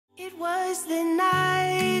It was the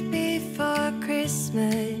night before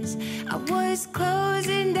Christmas. I was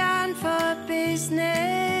closing down for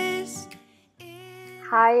business.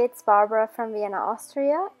 Hi, it's Barbara from Vienna,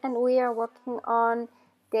 Austria, and we are working on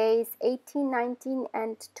days 18, 19,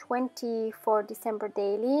 and 20 for December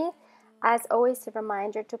daily. As always, a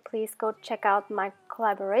reminder to please go check out my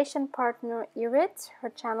collaboration partner, Irit. Her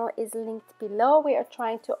channel is linked below. We are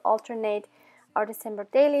trying to alternate our December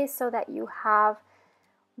dailies so that you have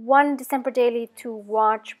one December daily to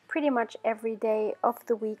watch pretty much every day of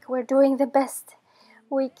the week. We're doing the best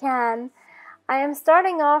we can. I am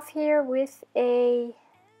starting off here with a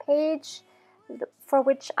page for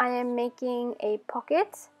which I am making a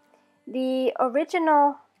pocket. The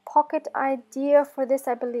original pocket idea for this,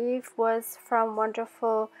 I believe, was from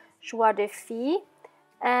wonderful Joie de Fille,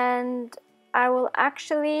 and I will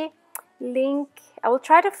actually I will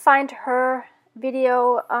try to find her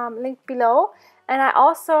video linked below. And I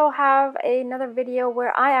also have another video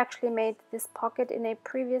where I actually made this pocket in a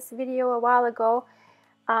previous video a while ago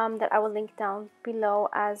that I will link down below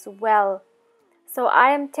as well. So I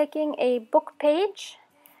am taking a book page,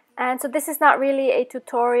 and so this is not really a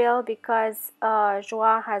tutorial because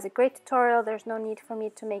Joie has a great tutorial. There's no need for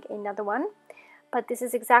me to make another one, but this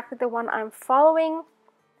is exactly the one I'm following,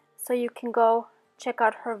 so you can go check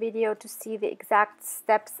out her video to see the exact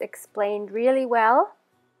steps explained really well.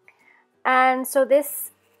 And so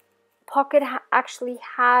this pocket actually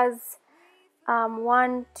has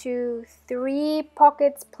 1, 2, 3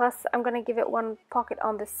 pockets, plus I'm going to give it one pocket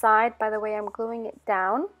on the side. By the way, I'm gluing it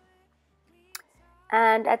down.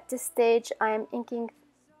 And at this stage, I'm inking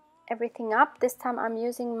everything up. This time I'm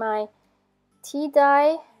using my tea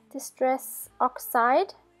dye Distress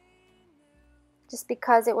Oxide, just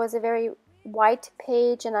because it was a very white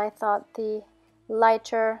page and I thought the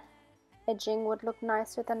lighter edging would look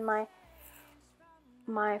nicer than my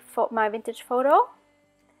vintage photo.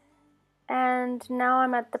 And now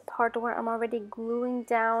I'm at the part where I'm already gluing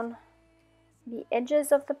down the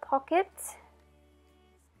edges of the pocket.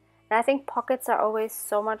 And I think pockets are always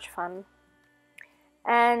so much fun.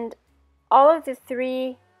 And all of the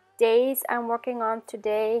 3 days I'm working on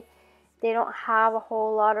today, they don't have a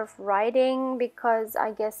whole lot of writing because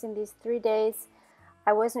I guess in these 3 days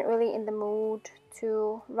I wasn't really in the mood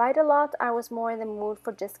to write a lot. I was more in the mood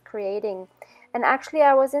for just creating. And actually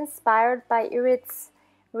I was inspired by Irit's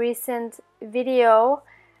recent video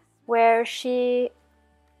where she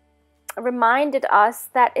reminded us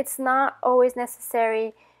that it's not always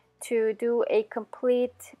necessary to do a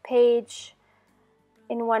complete page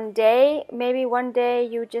in one day. Maybe one day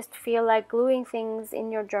you just feel like gluing things in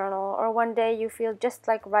your journal, or one day you feel just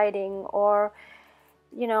like writing, or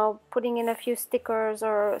you know, putting in a few stickers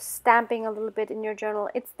or stamping a little bit in your journal.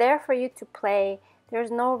 It's there for you to play.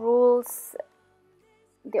 There's no rules.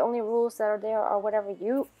 The only rules that are there are whatever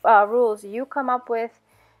rules you come up with.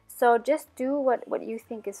 So just do what you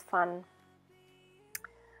think is fun.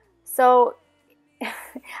 So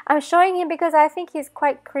I'm showing him because I think he's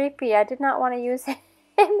quite creepy. I did not want to use him,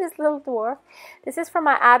 this little dwarf. This is from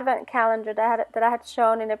my advent calendar that I had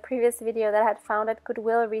shown in a previous video that I had found at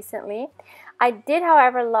Goodwill recently. I did,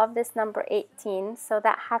 however, love this number 18, so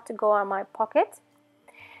that had to go on my pocket.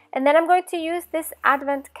 And then I'm going to use this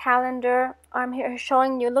advent calendar. I'm here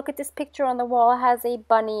showing you, look at this picture on the wall. It has a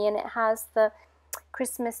bunny and it has the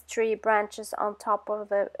Christmas tree branches on top of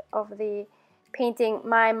the painting.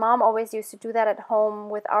 My mom always used to do that at home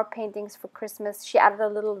with our paintings for Christmas. She added a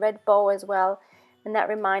little red bow as well, and that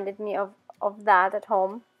reminded me of that at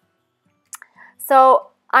home. So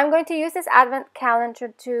I'm going to use this advent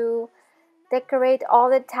calendar to decorate all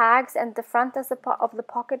the tags and the front of the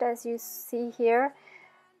pocket, as you see here,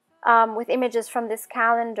 with images from this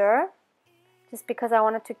calendar, just because I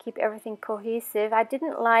wanted to keep everything cohesive. I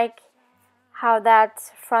didn't like how that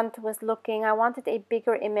front was looking. I wanted a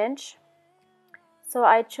bigger image. So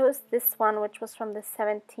I chose this one, which was from the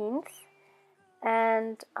 17th.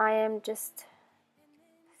 And I am just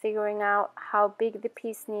figuring out how big the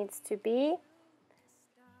piece needs to be.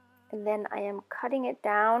 And then I am cutting it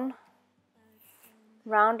down,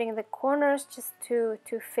 rounding the corners just to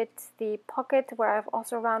fit the pocket where I've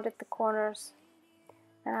also rounded the corners,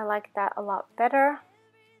 and I like that a lot better.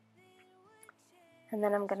 And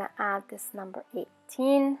then I'm gonna add this number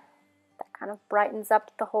 18. That kind of brightens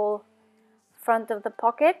up the whole front of the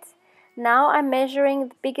pocket. Now I'm measuring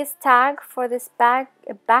the biggest tag for this back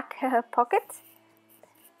pocket.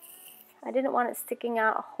 I didn't want it sticking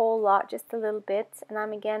out a whole lot, just a little bit, and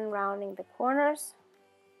I'm again rounding the corners.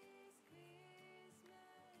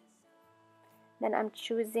 Then I'm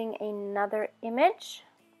choosing another image.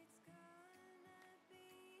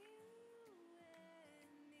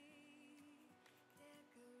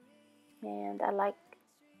 And I like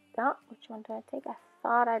that. Which one do I take? I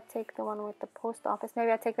thought I'd take the one with the post office.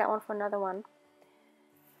 Maybe I take that one for another one.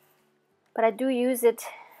 But I do use it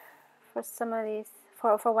for some of these,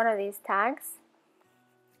 for one of these tags.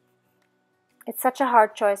 It's such a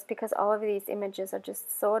hard choice because all of these images are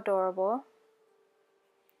just so adorable.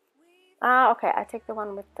 Okay, I take the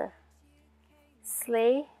one with the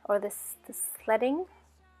sleigh, or the sledding.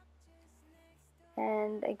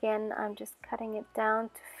 And again, I'm just cutting it down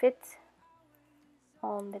to fit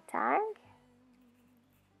on the tag.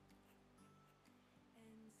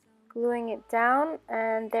 Gluing it down,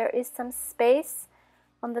 and there is some space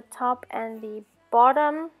on the top and the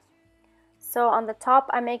bottom. So on the top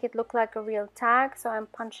I make it look like a real tag, so I'm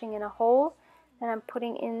punching in a hole, and I'm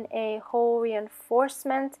putting in a hole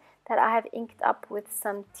reinforcement that I have inked up with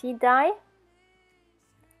some tea dye.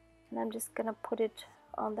 And I'm just gonna put it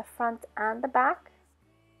on the front and the back.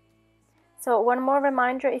 So one more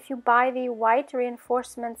reminder, if you buy the white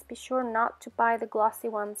reinforcements, be sure not to buy the glossy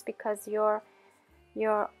ones, because your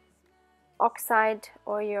oxide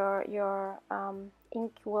or your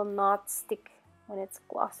ink will not stick when it's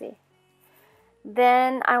glossy.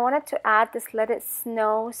 Then I wanted to add this Let It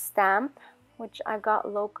Snow stamp, which I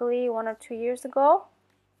got locally 1 or 2 years ago.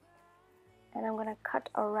 And I'm gonna cut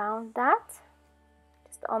around that,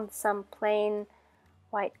 just on some plain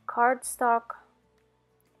white cardstock.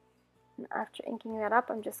 And after inking that up,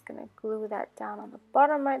 I'm just gonna glue that down on the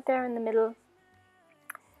bottom right there in the middle.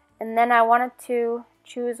 And then I wanted to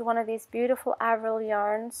choose one of these beautiful Avril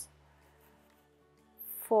yarns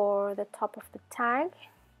for the top of the tag.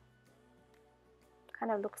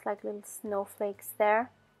 Kind of looks like little snowflakes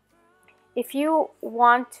there. If you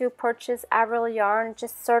want to purchase Avril yarn,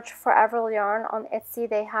 just search for Avril yarn on Etsy.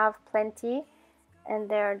 They have plenty, and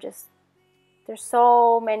there's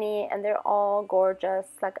so many, and they're all gorgeous.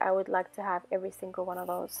 Like, I would like to have every single one of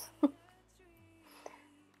those.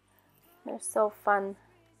 They're so fun.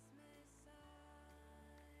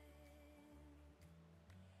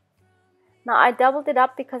 Now I doubled it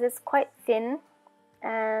up because it's quite thin,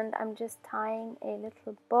 and I'm just tying a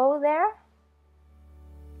little bow there.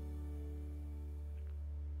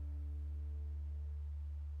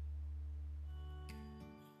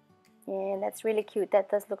 Yeah, that's really cute. That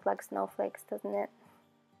does look like snowflakes, doesn't it?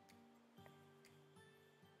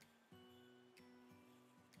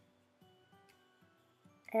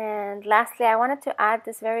 And lastly, I wanted to add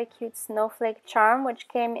this very cute snowflake charm, which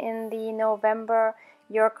came in the November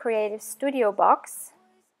Your Creative Studio box.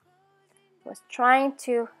 I was trying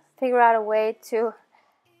to figure out a way to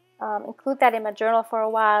include that in my journal for a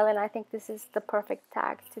while, and I think this is the perfect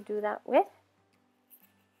tag to do that with.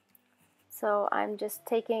 So I'm just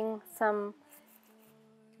taking some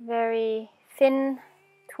very thin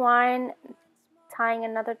twine, tying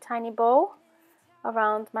another tiny bow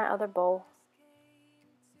around my other bow.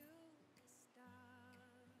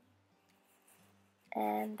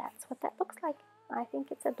 And that's what that looks like. I think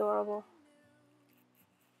it's adorable.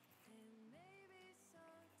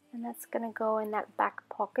 And that's gonna go in that back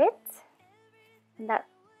pocket. And that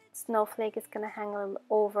snowflake is gonna hang a little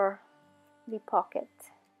over the pocket.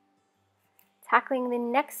 Tackling the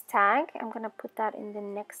next tag, I'm gonna put that in the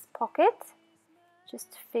next pocket.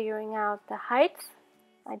 Just figuring out the height.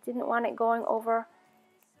 I didn't want it going over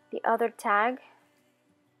the other tag.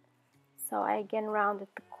 So I again rounded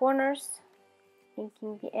the corners,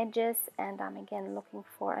 inking the edges, and I'm again looking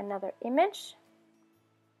for another image.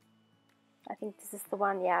 I think this is the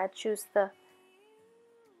one. Yeah, I choose the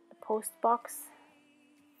post box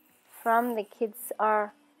from. The kids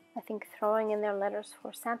are, I think, throwing in their letters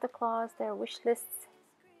for Santa Claus, their wish lists.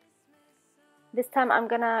 This time I'm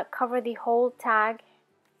gonna cover the whole tag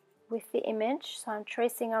with the image. So I'm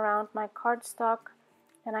tracing around my cardstock,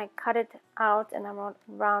 and I cut it out, and I'm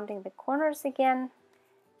rounding the corners again,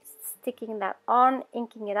 sticking that on,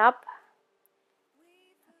 inking it up.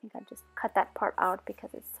 I think I just cut that part out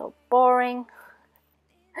because it's so boring.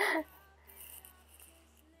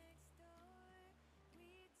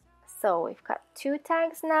 So we've got 2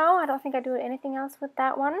 tags now. I don't think I do anything else with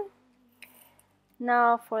that one.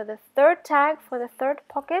 Now for the third tag, for the third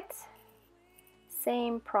pocket,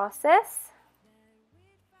 same process.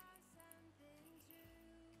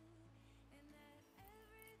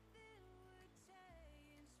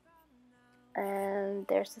 And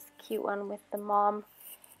there's this cute one with the mom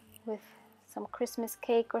with some Christmas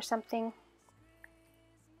cake or something.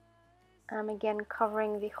 I'm again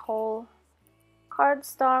covering the whole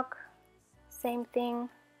cardstock. Same thing,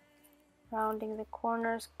 rounding the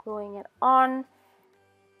corners, gluing it on.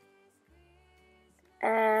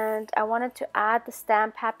 And I wanted to add the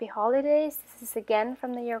stamp Happy Holidays. This is again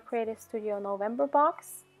from the Your Creative Studio November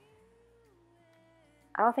box.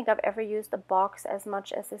 I don't think I've ever used a box as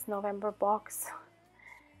much as this November box.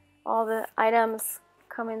 All the items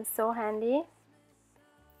come in so handy.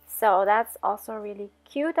 So that's also really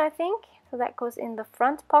cute, I think. So that goes in the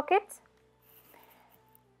front pocket.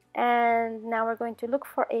 And now we're going to look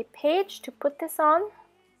for a page to put this on.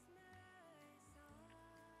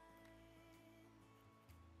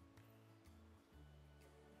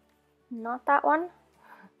 Not that one.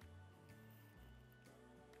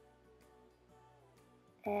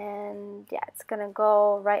 And yeah, it's gonna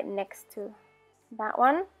go right next to that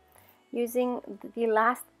one, using the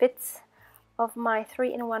last bits of my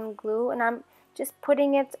 3-in-1 glue, and I'm just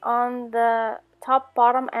putting it on the top,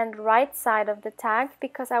 bottom and right side of the tag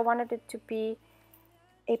because I wanted it to be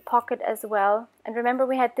a pocket as well. And remember,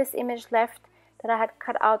 we had this image left that I had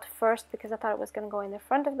cut out first because I thought it was going to go in the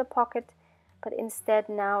front of the pocket, but instead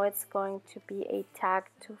now it's going to be a tag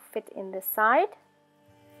to fit in the side.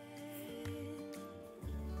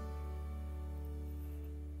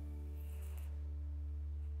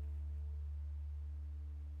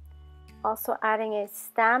 Also adding a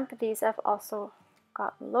stamp. These I've also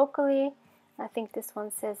got locally. I think this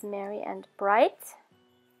one says Merry and Bright.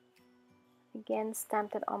 Again,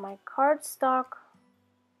 stamped it on my cardstock.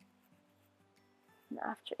 And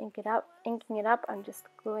after inking it up, I'm just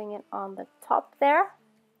gluing it on the top there.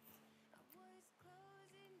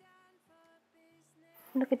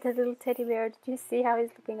 Look at that little teddy bear. Did you see how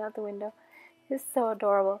he's looking out the window? He's so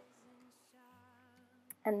adorable.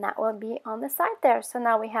 And that will be on the side there. So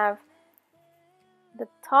now we have the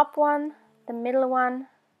top one, the middle one,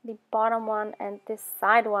 the bottom one, and this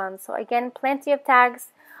side one. So again, plenty of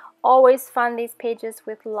tags. Always fun, these pages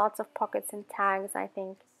with lots of pockets and tags, I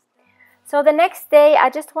think. So the next day, I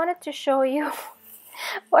just wanted to show you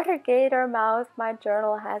what a gator mouth my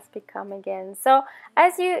journal has become again. So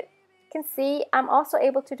as you can see, I'm also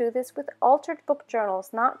able to do this with altered book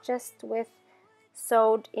journals, not just with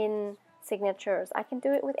sewed in signatures. I can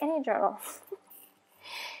do it with any journal.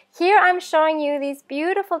 Here I'm showing you these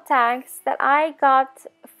beautiful tags that I got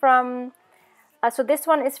from, so this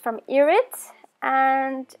one is from Irit,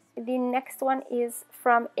 and the next one is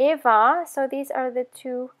from Eva. So these are the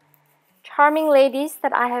two charming ladies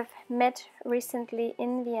that I have met recently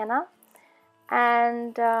in Vienna.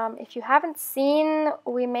 And if you haven't seen,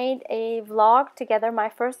 we made a vlog together, my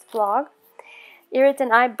first vlog. Irit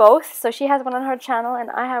and I both. So she has one on her channel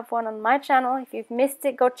and I have one on my channel. If you've missed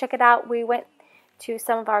it, go check it out. We went to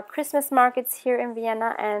some of our Christmas markets here in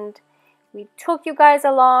Vienna and we took you guys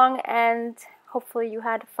along, and hopefully you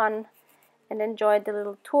had fun and enjoyed the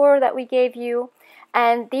little tour that we gave you.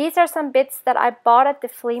 And these are some bits that I bought at the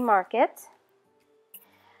flea market.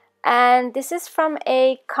 And this is from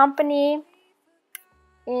a company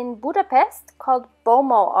in Budapest called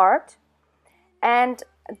BOMO Art, and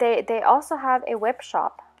they also have a web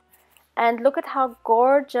shop. And look at how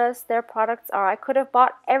gorgeous their products are. I could have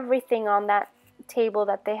bought everything on that table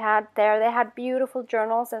that they had there. They had beautiful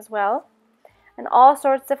journals as well, and all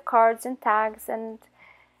sorts of cards and tags and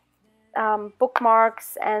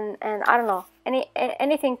bookmarks and I don't know,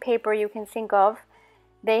 anything paper you can think of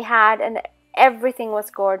they had, and everything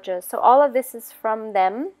was gorgeous. So all of this is from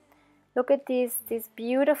them. Look at these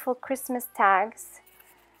beautiful Christmas tags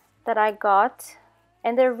that I got,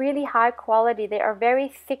 and they're really high quality. They are very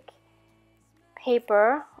thick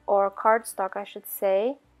paper, or cardstock I should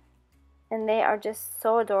say, and they are just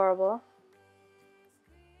so adorable.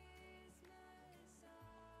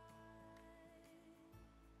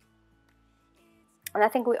 And I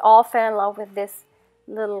think we all fell in love with this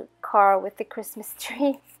little car with the Christmas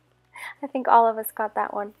tree. I think all of us got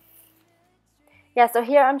that one. Yeah, so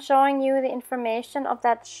here I'm showing you the information of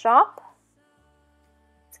that shop.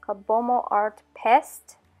 It's called BOMO Art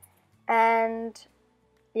Pest. And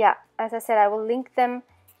yeah, as I said, I will link them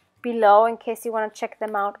below in case you want to check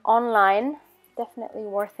them out online. Definitely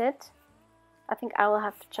worth it. I think I will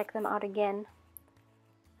have to check them out again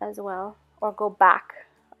as well, or go back,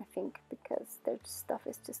 I think, because their stuff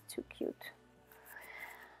is just too cute.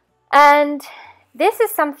 And this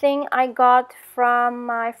is something I got from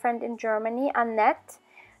my friend in Germany, Annette.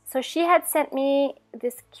 So she had sent me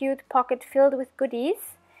this cute pocket filled with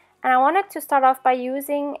goodies, and I wanted to start off by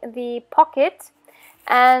using the pocket,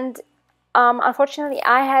 and unfortunately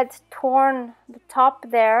I had torn the top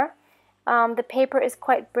there. The paper is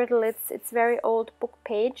quite brittle. It's very old book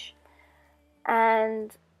page,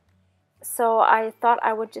 and so I thought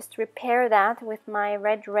I would just repair that with my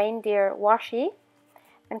red reindeer washi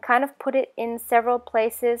and kind of put it in several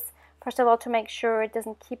places. First of all, to make sure it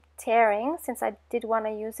doesn't keep tearing, since I did want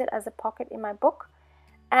to use it as a pocket in my book,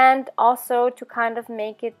 and also to kind of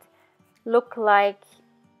make it look like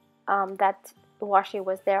that washi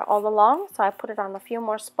was there all along, so I put it on a few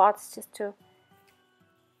more spots just to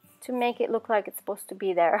make it look like it's supposed to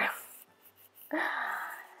be there.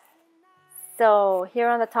 So here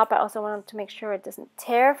on the top I also wanted to make sure it doesn't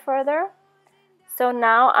tear further. So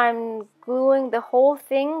now I'm gluing the whole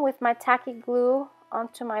thing with my tacky glue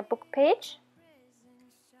onto my book page.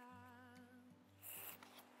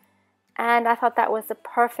 And I thought that was the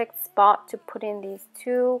perfect spot to put in these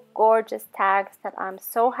two gorgeous tags that I'm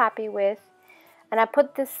so happy with. And I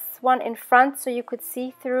put this one in front so you could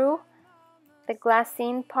see through the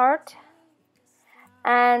glassine part.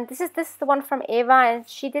 And this is the one from Eva, and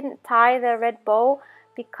she didn't tie the red bow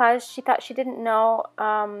because she thought she didn't know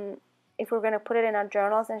if we were going to put it in our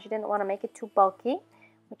journals, and she didn't want to make it too bulky,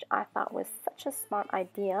 which I thought was such a smart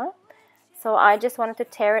idea. So I just wanted to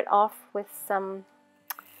tear it off with some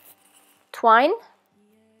twine,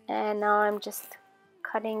 and now I'm just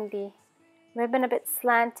cutting the ribbon a bit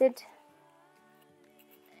slanted,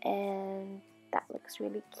 and that looks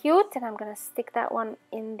really cute. And I'm gonna stick that one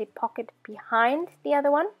in the pocket behind the other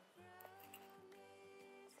one,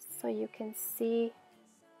 so you can see,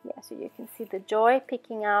 yeah, so you can see the joy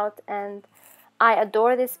peeking out. And I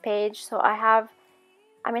adore this page. So I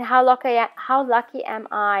mean, how lucky am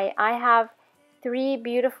I? I have 3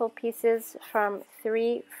 beautiful pieces from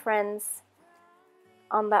 3 friends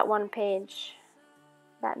on that one page.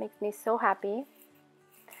 That makes me so happy.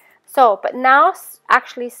 So, but now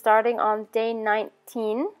actually starting on day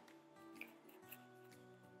 19.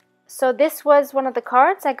 So this was one of the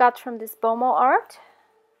cards I got from this BOMO art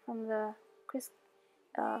from the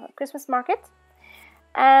Christmas market.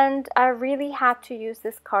 And I really had to use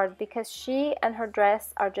this card because she and her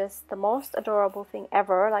dress are just the most adorable thing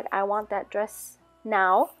ever. Like, I want that dress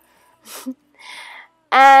now.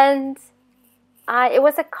 And it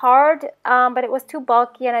was a card, but it was too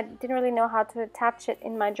bulky and I didn't really know how to attach it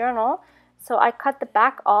in my journal. So I cut the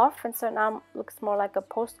back off, and so now it looks more like a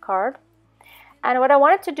postcard. And what I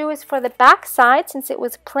wanted to do is for the back side, since it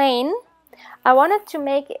was plain, I wanted to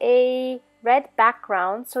make a red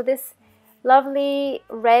background. So this lovely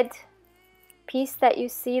red piece that you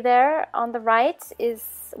see there on the right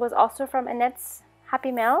was also from Annette's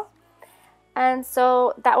Happy Mail. And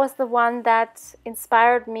so that was the one that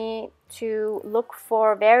inspired me to look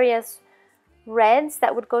for various reds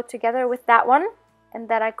that would go together with that one, and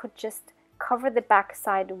that I could just cover the back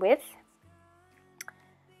side with.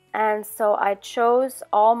 And so I chose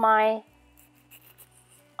all my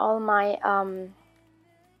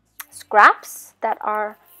scraps that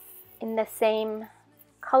are in the same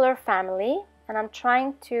color family, and I'm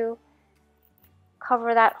trying to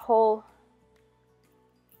cover that whole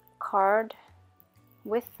card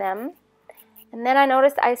with them. And then I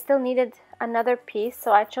noticed I still needed another piece,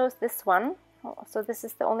 so I chose this one. So this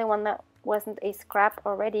is the only one that wasn't a scrap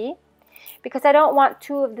already, because I don't want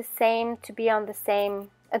 2 of the same to be on the same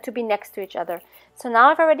to be next to each other. So now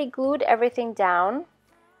I've already glued everything down.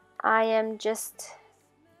 I am just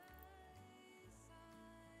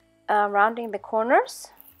rounding the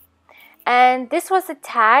corners. And this was a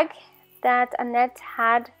tag that Annette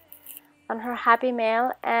had on her Happy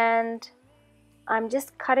Mail, and I'm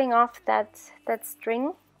just cutting off that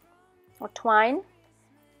string or twine,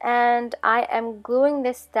 and I am gluing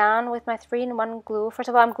this down with my 3-in-1 glue. First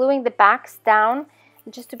of all, I'm gluing the backs down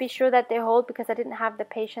just to be sure that they hold, because I didn't have the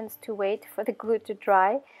patience to wait for the glue to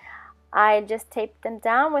dry. I just taped them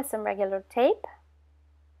down with some regular tape,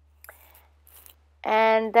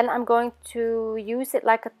 and then I'm going to use it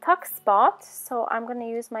like a tuck spot. So I'm going to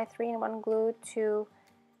use my 3-in-1 glue to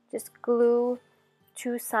just glue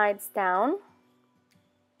 2 sides down.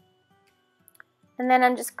 And then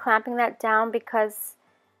I'm just clamping that down because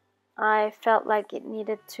I felt like it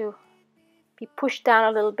needed to be pushed down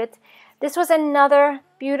a little bit. This was another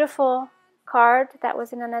beautiful card that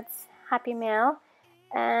was in Annette's Happy Mail,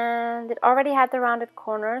 and it already had the rounded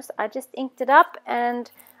corners. I just inked it up,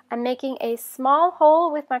 and I'm making a small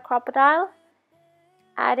hole with my crocodile,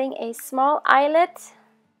 adding a small eyelet,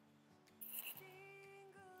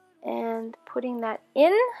 and putting that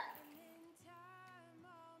in.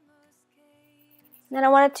 Then I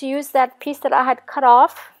wanted to use that piece that I had cut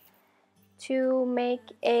off to make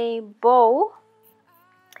a bow.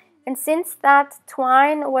 And since that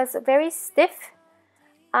twine was very stiff,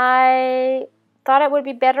 I thought it would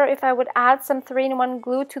be better if I would add some 3-in-1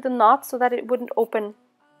 glue to the knot so that it wouldn't open.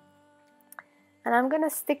 And I'm going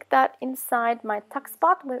to stick that inside my tuck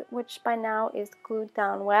spot, which by now is glued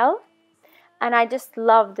down well. And I just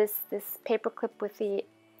love this paper clip with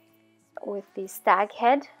the stag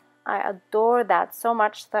head. I adore that so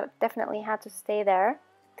much that it definitely had to stay there.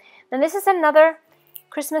 Then this is another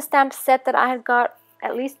Christmas stamp set that I had got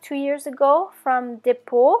at least 2 years ago from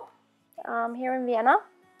Depot here in Vienna.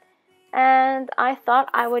 And I thought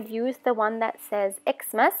I would use the one that says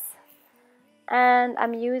Xmas. And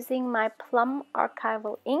I'm using my Plum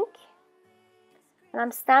archival ink. And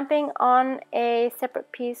I'm stamping on a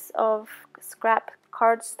separate piece of scrap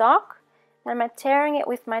cardstock. And I'm tearing it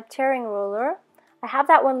with my tearing ruler. I have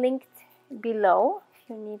that one linked below if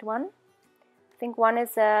you need one. I think one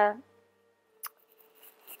is a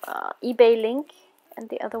eBay link, and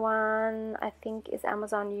the other one I think is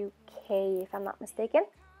Amazon UK if I'm not mistaken.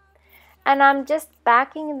 And I'm just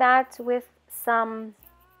backing that with some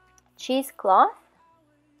cheesecloth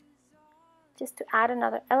just to add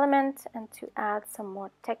another element and to add some more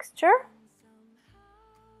texture.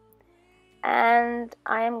 And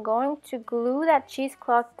I am going to glue that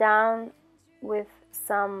cheesecloth down with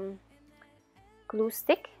some glue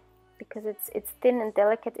stick because it's thin and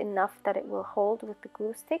delicate enough that it will hold with the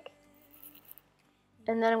glue stick.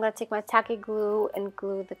 And then I'm going to take my tacky glue and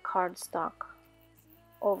glue the cardstock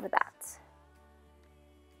over that.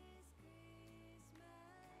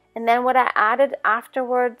 And then what I added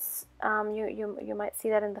afterwards, you might see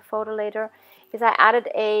that in the photo later, is I added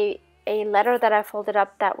a letter that I folded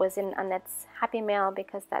up that was in Annette's Happy Mail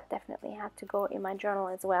because that definitely had to go in my journal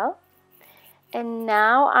as well. And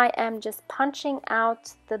now I am just punching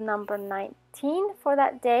out the number 19 for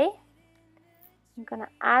that day. I'm going to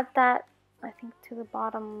add that, I think, to the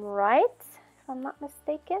bottom right, if I'm not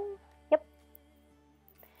mistaken. Yep.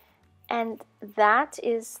 And that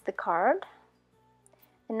is the card.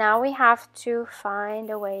 And now we have to find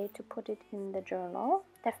a way to put it in the journal.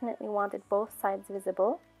 Definitely wanted both sides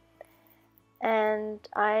visible. And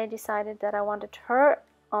I decided that I wanted her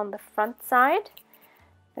on the front side.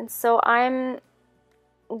 And so I'm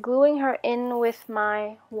gluing her in with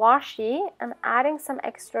my washi. I'm adding some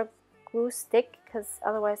extra glue stick because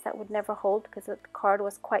otherwise that would never hold because the card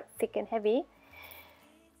was quite thick and heavy.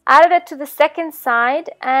 Added it to the second side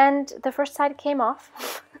and the first side came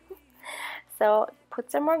off. So put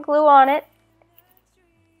some more glue on it.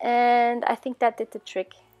 And I think that did the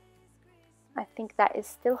trick. I think that is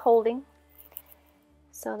still holding.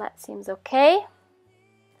 So that seems okay.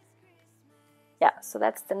 Yeah, so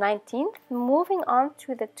that's the 19th. Moving on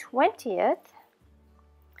to the 20th.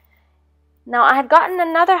 Now I had gotten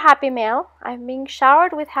another Happy Mail. I'm being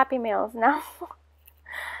showered with Happy Mails now.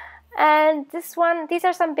 And these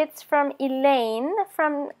are some bits from Elaine,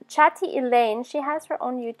 from Chatty Elaine. She has her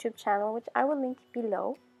own YouTube channel, which I will link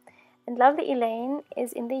below. And lovely Elaine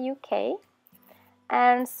is in the UK.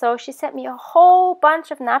 And so she sent me a whole bunch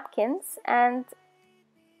of napkins, and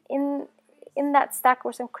in that stack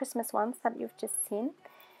were some Christmas ones that you've just seen.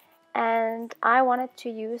 And I wanted to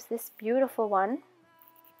use this beautiful one.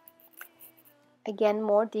 Again,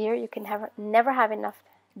 more deer. You can never have enough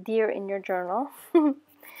deer in your journal.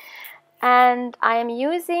 And I am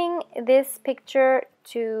using this picture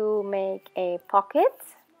to make a pocket.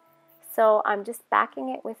 So I'm just backing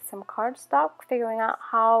it with some cardstock, figuring out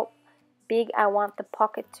how big I want the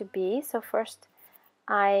pocket to be. So first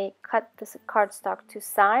I cut this cardstock to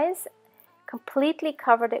size, completely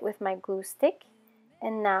covered it with my glue stick,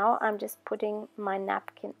 and now I'm just putting my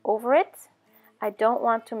napkin over it. I don't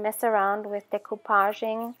want to mess around with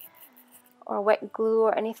decoupaging or wet glue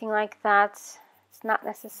or anything like that. It's not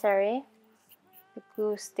necessary. The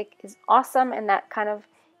glue stick is awesome, and that kind of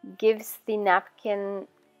gives the napkin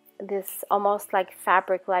this almost like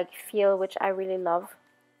fabric-like feel, which I really love.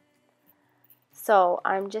 So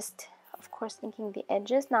I'm just, of course, inking the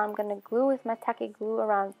edges. Now I'm going to glue with my tacky glue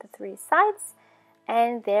around the three sides,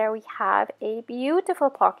 and there we have a beautiful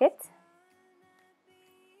pocket.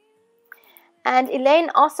 And Elaine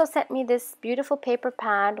also sent me this beautiful paper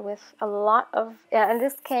pad with a lot of, and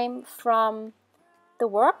this came from The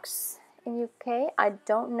Works in UK. I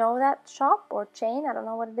don't know that shop or chain, I don't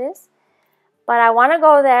know what it is, but I want to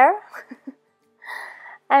go there.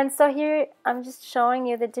 And so here I'm just showing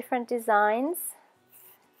you the different designs,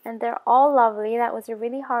 and they're all lovely. That was a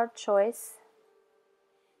really hard choice.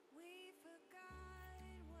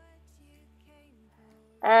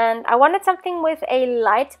 And I wanted something with a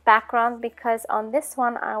light background because on this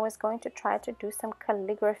one I was going to try to do some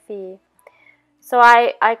calligraphy. So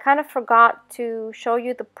I kind of forgot to show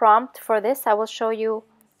you the prompt for this. I will show you,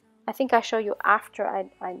 I think I show you after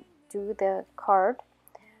I do the card.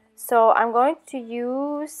 So I'm going to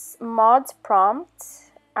use Maud's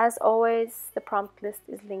prompt. As always, the prompt list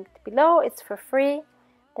is linked below. It's for free.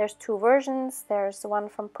 There's two versions. There's the one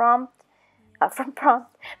from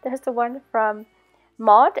There's the one from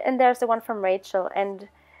Maud, and there's the one from Rachael. And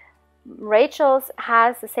Rachel's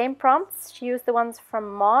has the same prompts. She used the ones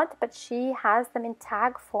from Maud, but she has them in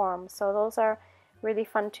tag form. So those are really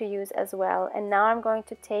fun to use as well. And now I'm going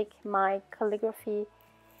to take my calligraphy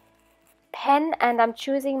pen, and I'm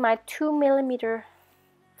choosing my 2mm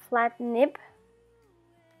flat nib,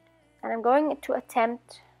 and I'm going to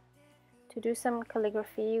attempt to do some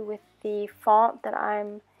calligraphy with the font that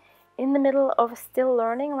I'm in the middle of still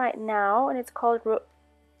learning right now, and it's called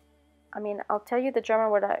I'll tell you the German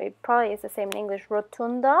word, it probably is the same in English,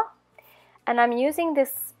 Rotunda. And I'm using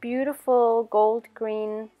this beautiful gold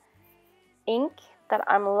green ink that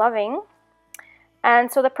I'm loving.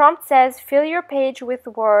 And so the prompt says, fill your page with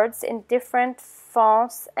words in different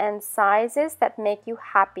fonts and sizes that make you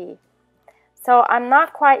happy. So I'm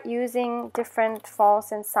not quite using different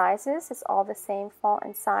fonts and sizes, it's all the same font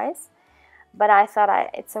and size. But I thought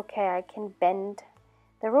it's okay, I can bend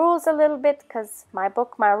the rules a little bit, because my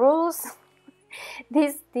book, my rules.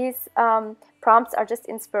 These prompts are just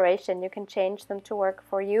inspiration. You can change them to work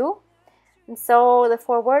for you. And so the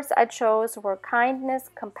 4 words I chose were kindness,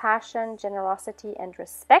 compassion, generosity, and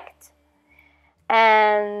respect.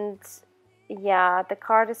 And yeah, the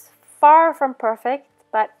card is far from perfect,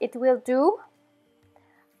 but it will do.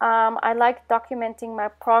 I like documenting my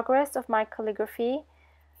progress of my calligraphy.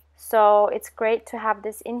 So it's great to have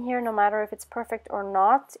this in here, no matter if it's perfect or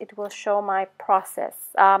not. It will show my process,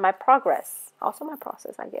 my progress, also my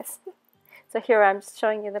process, I guess. So here I'm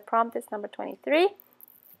showing you the prompt. It's number 23.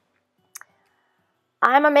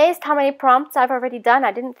 I'm amazed how many prompts I've already done.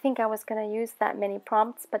 I didn't think I was going to use that many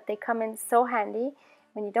prompts, but they come in so handy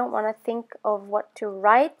when you don't want to think of what to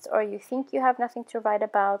write, or you think you have nothing to write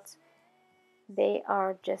about. They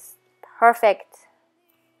are just perfect.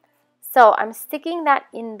 So I'm sticking that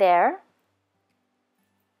in there.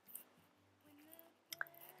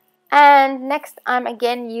 And next I'm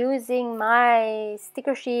again using my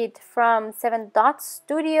sticker sheet from 7 Dot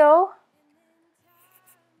Studio.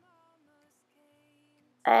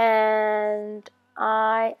 And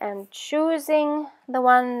I am choosing the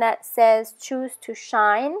one that says choose to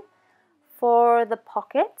shine for the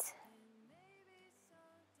pocket.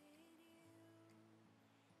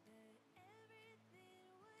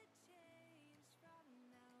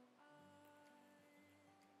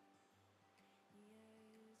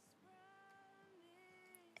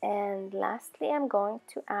 And lastly, I'm going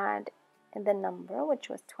to add the number, which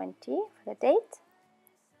was 20 for the date.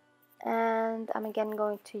 And I'm again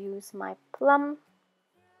going to use my Plum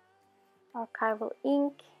archival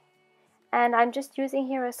ink. And I'm just using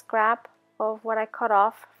here a scrap of what I cut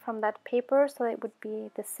off from that paper, so it would be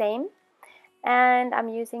the same. And I'm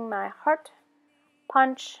using my heart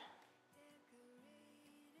punch,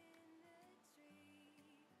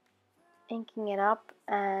 inking it up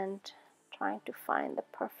and trying to find the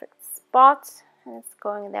perfect spot, and it's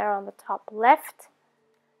going there on the top left.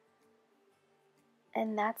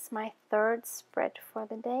 And that's my 3rd spread for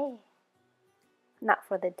the day. Not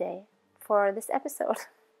for the day, for this episode.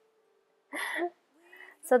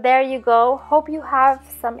 So there you go. Hope you have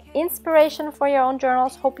some inspiration for your own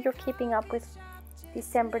journals. Hope you're keeping up with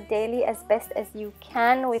December daily as best as you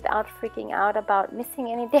can without freaking out about missing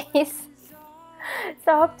any days.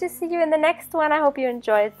 So I hope to see you in the next one. I hope you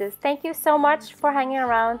enjoyed this. Thank you so much for hanging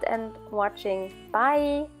around and watching.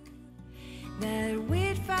 Bye. That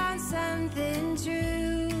we'd found something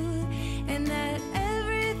true, and that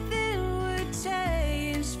everything would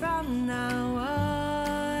change from now on.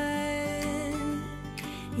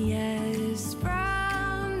 Yeah.